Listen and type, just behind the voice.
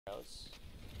let's...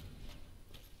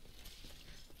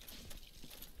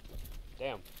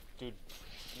 Damn, dude,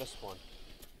 missed one.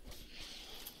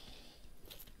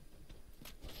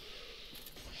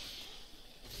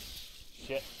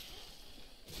 Shit.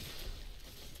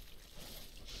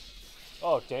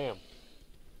 Oh, damn.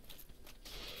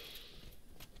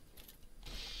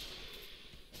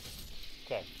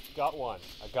 Okay, got one.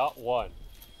 I got one.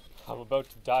 I'm about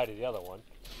to die to the other one.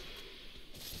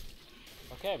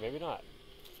 Okay, maybe not.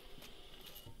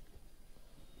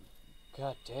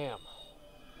 God damn.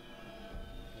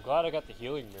 I'm glad I got the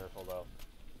healing miracle, though.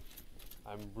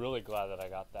 I'm really glad that I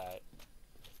got that.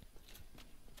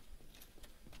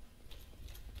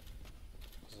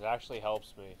 Because it actually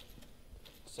helps me.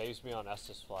 It saves me on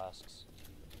Estus flasks.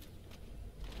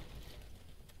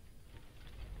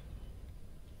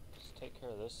 Let's take care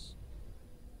of this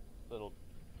little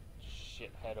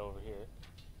shithead over here.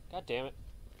 God damn it.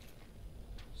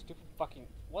 Stupid fucking...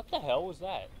 What the hell was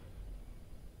that?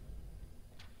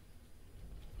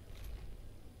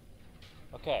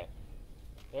 Okay.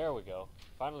 There we go.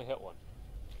 Finally hit one.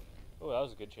 Oh, that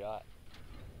was a good shot.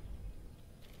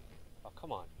 Oh,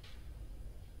 come on.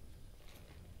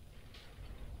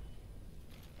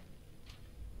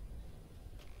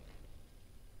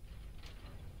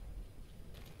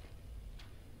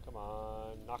 Come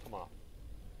on. Knock him off.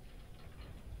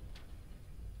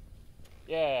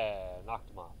 Yeah, knocked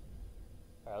him off.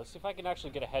 Alright, let's see if I can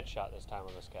actually get a headshot this time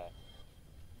on this guy.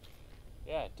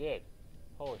 Yeah, it did.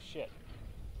 Holy shit.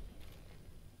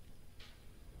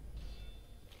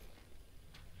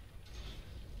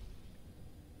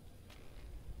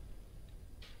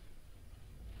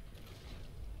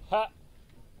 Ha!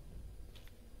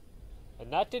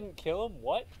 And that didn't kill him?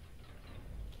 What?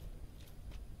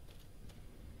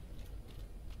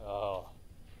 Oh.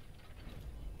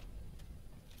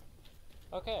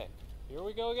 Okay, here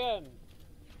we go again.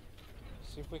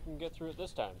 See if we can get through it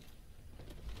this time.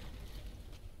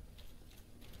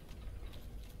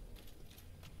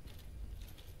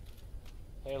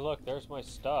 Hey, look, there's my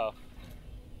stuff.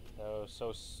 That was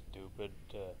so stupid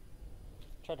to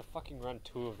try to fucking run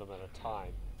two of them at a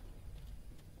time.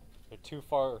 They're too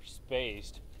far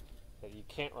spaced that you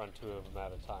can't run two of them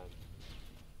at a time.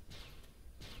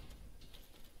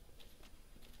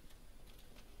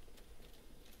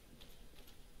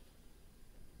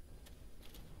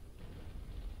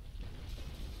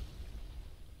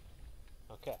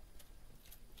 Okay.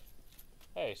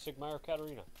 Hey, Sigma or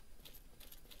Katarina.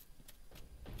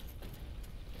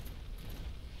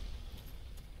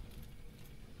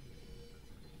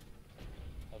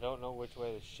 I don't know which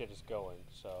way this shit is going,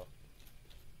 so...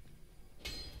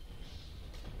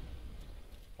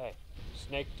 Hey,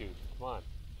 snake dude, come on.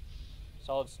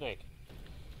 Solid snake.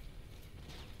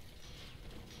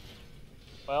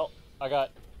 Well, I got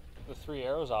the 3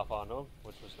 arrows off onto him,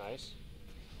 which was nice.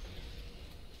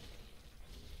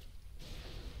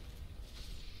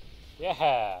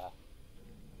 Yeah!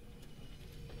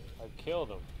 I killed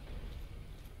him.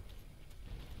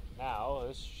 Now,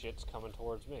 this shit's coming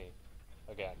towards me.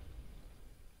 Again.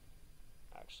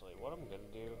 Actually, what I'm gonna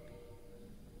do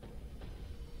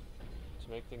to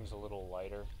make things a little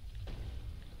lighter,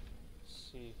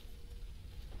 let's see,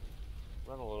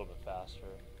 run a little bit faster.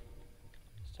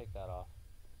 Let's take that off.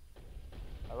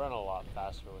 I run a lot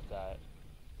faster with that.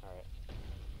 Alright.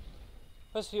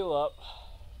 Let's heal up.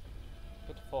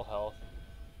 Get to full health.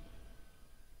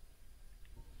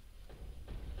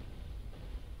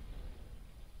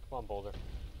 Come on, Boulder.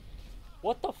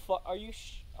 What the fuck? Are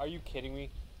you kidding me?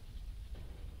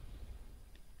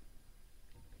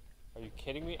 Are you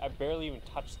kidding me? I barely even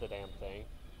touched the damn thing,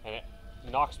 and it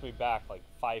knocks me back like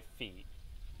 5 feet.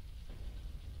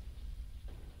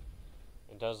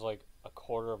 And does like a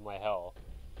quarter of my health.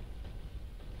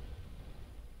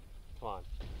 Come on.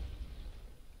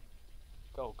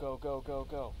 Go, go, go, go,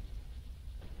 go.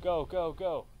 Go, go,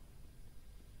 go.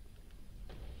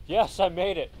 Yes, I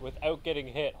made it without getting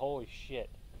hit. Holy shit.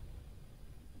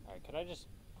 Alright, can I just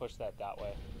push that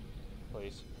way?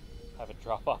 Please. Have it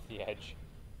drop off the edge.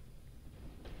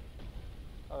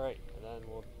 Alright, and then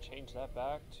we'll change that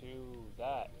back to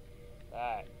that,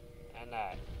 and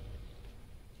that.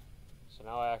 So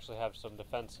now I actually have some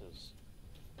defenses.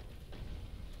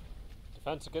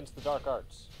 Defense against the dark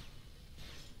arts.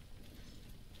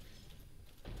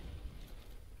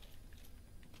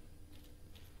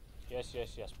 Yes,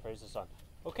 yes, yes, praise the sun.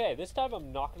 Okay, this time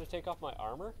I'm not going to take off my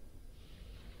armor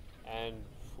and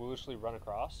foolishly run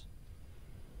across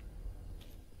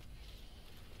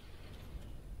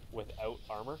without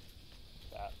armor.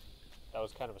 That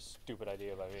was kind of a stupid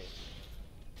idea by me.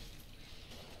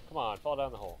 Come on, fall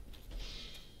down the hole.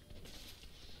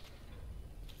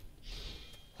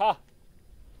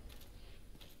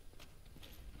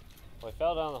 Well, he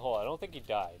fell down the hole. I don't think he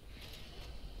died,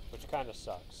 which kind of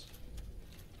sucks.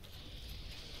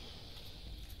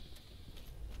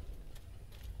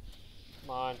 Come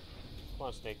on. Come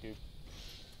on, snake dude.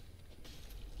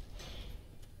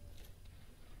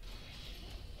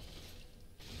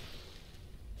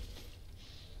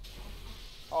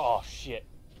 Oh, shit.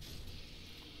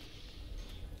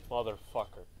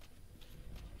 Motherfucker.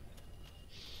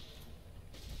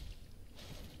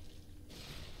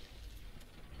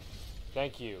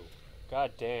 Thank you.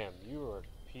 God damn, you are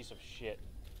a piece of shit.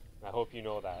 And I hope you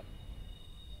know that.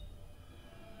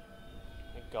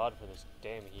 Thank God for this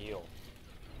damn heal.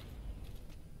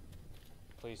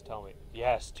 Please tell me.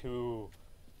 Yes, two.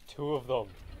 Two of them.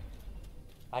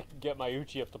 I can get my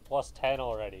Uchi up to +10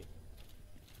 already.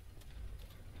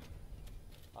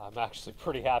 I'm actually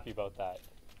pretty happy about that.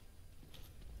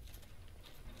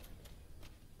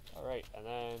 Alright, and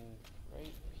then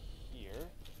right here,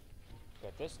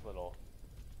 got this little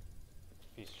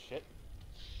piece of shit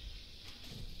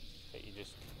that you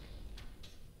just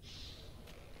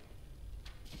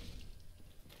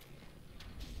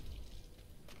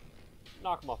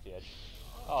knock him off the edge.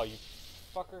 Oh, you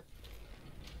fucker.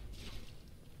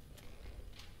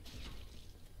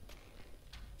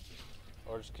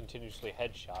 Or just continuously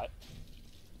headshot.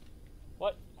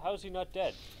 What? How is he not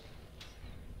dead?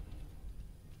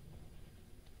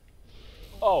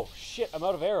 Oh, shit, I'm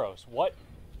out of arrows. What?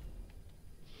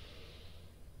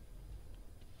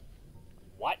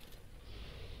 What?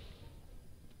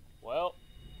 Well,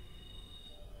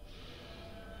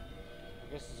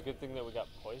 I guess it's a good thing that we got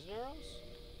poison arrows?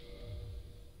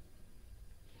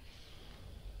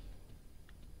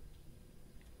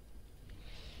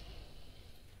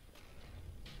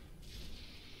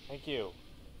 Thank you.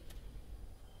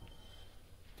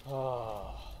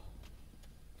 Oh.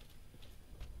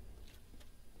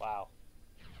 Wow.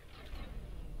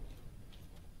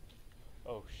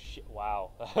 Oh shit,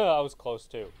 wow. I was close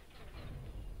too.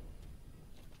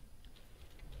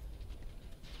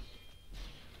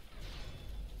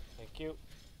 Thank you.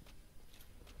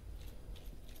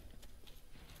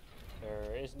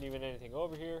 There isn't even anything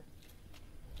over here.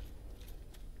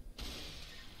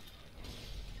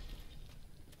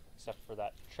 Except for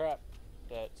that trap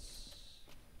that's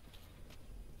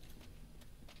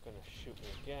gonna shoot me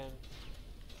again.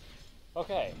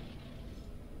 Okay.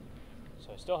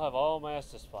 So I still have all my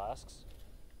Estus flasks.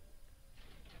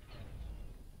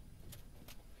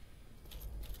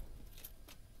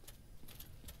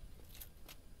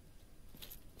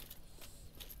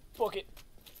 Book it.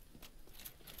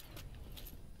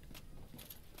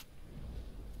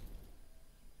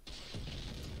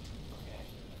 Okay.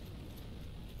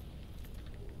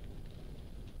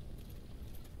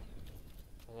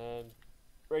 And then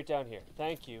right down here.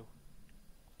 Thank you.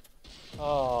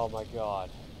 Oh my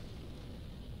god.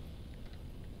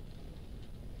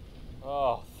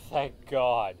 Oh, thank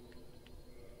God.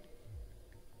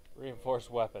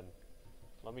 Reinforced weapon.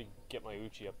 Let me get my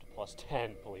Uchi up to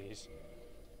 +10, please.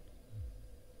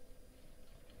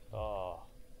 Oh.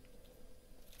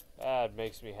 That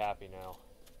makes me happy now.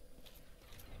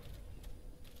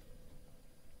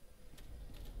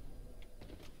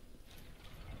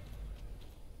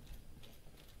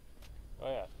 Oh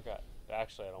yeah, I forgot.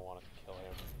 Actually, I don't want to kill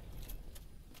him.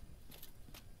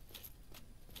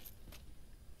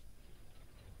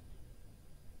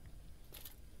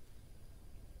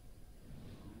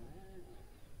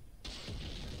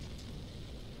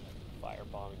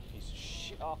 Firebombing piece of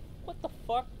shit. Oh, what the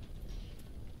fuck?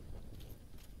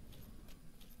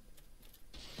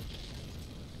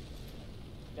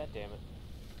 God damn it.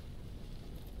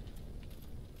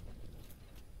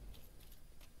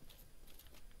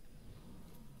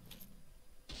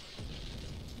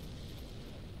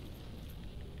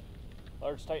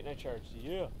 Large Titanite charge,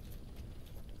 yeah.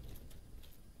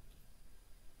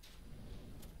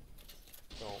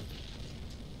 Don't.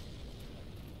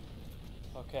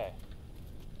 Okay.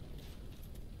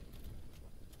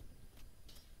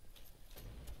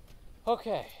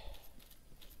 Okay.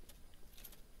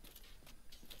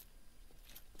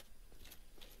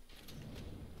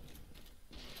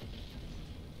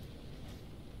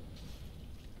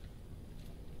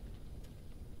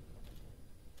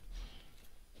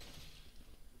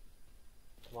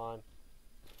 Come on.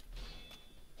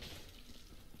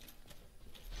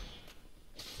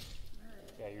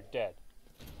 Yeah, you're dead.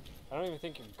 I don't even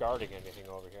think you're guarding anything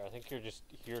over here. I think you're just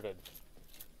here to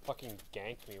fucking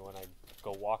gank me when I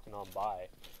go walking on by.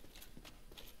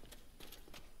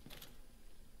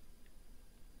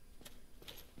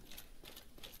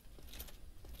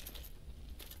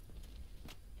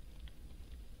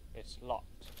 It's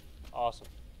locked. Awesome.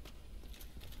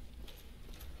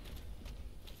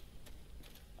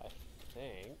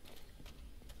 think...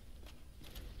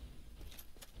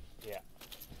 Yeah.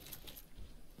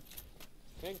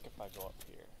 I think if I go up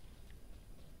here...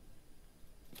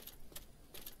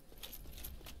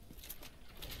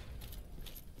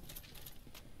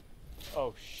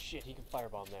 Oh shit, he can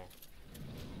firebomb there.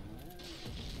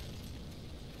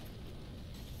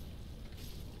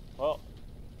 Well,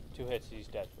 2 hits, he's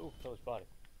dead. Ooh, kill his body.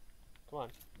 Come on.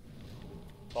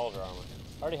 Boulder armor.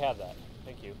 Already have that.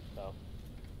 Thank you, though.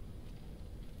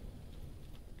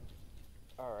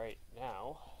 Alright,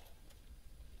 now...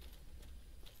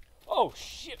 Oh,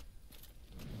 shit!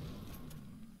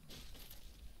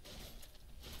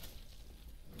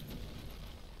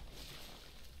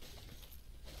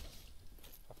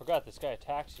 I forgot this guy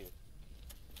attacks you.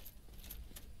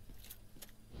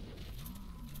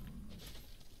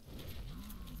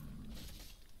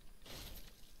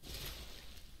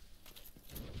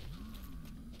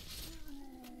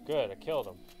 Good, I killed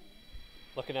him.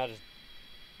 Looking at his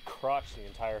crotch the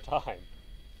entire time.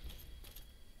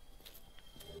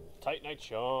 Titanite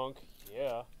chunk,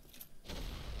 yeah.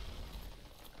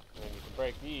 And then you can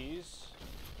break these.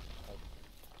 Like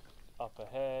up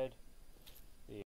ahead.